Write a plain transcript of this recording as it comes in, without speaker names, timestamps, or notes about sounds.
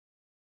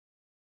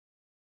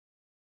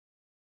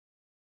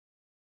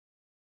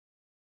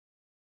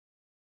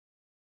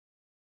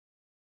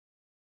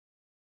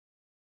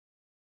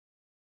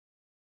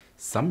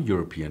Some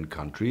European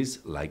countries,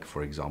 like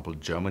for example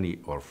Germany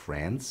or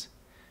France,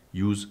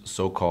 use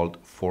so-called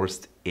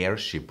forced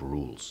heirship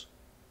rules.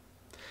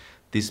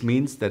 This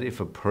means that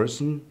if a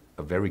person,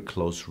 a very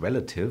close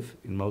relative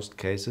in most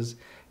cases,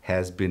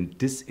 has been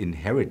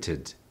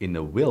disinherited in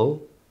a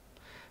will,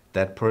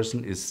 that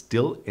person is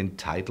still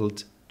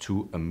entitled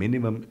to a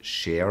minimum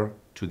share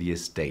to the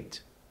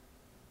estate.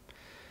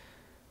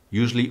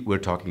 Usually we're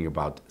talking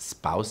about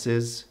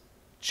spouses,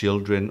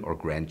 children or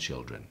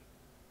grandchildren.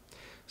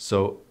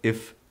 So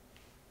if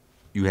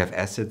you have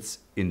assets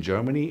in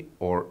Germany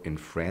or in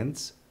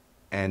France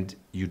and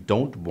you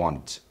don't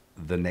want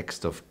the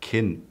next of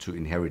kin to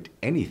inherit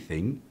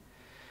anything,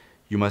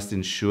 you must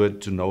ensure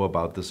to know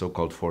about the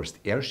so-called forced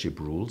heirship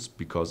rules,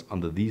 because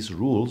under these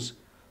rules,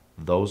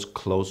 those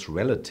close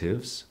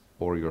relatives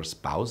or your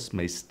spouse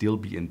may still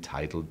be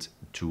entitled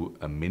to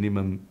a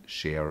minimum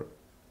share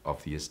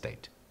of the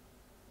estate.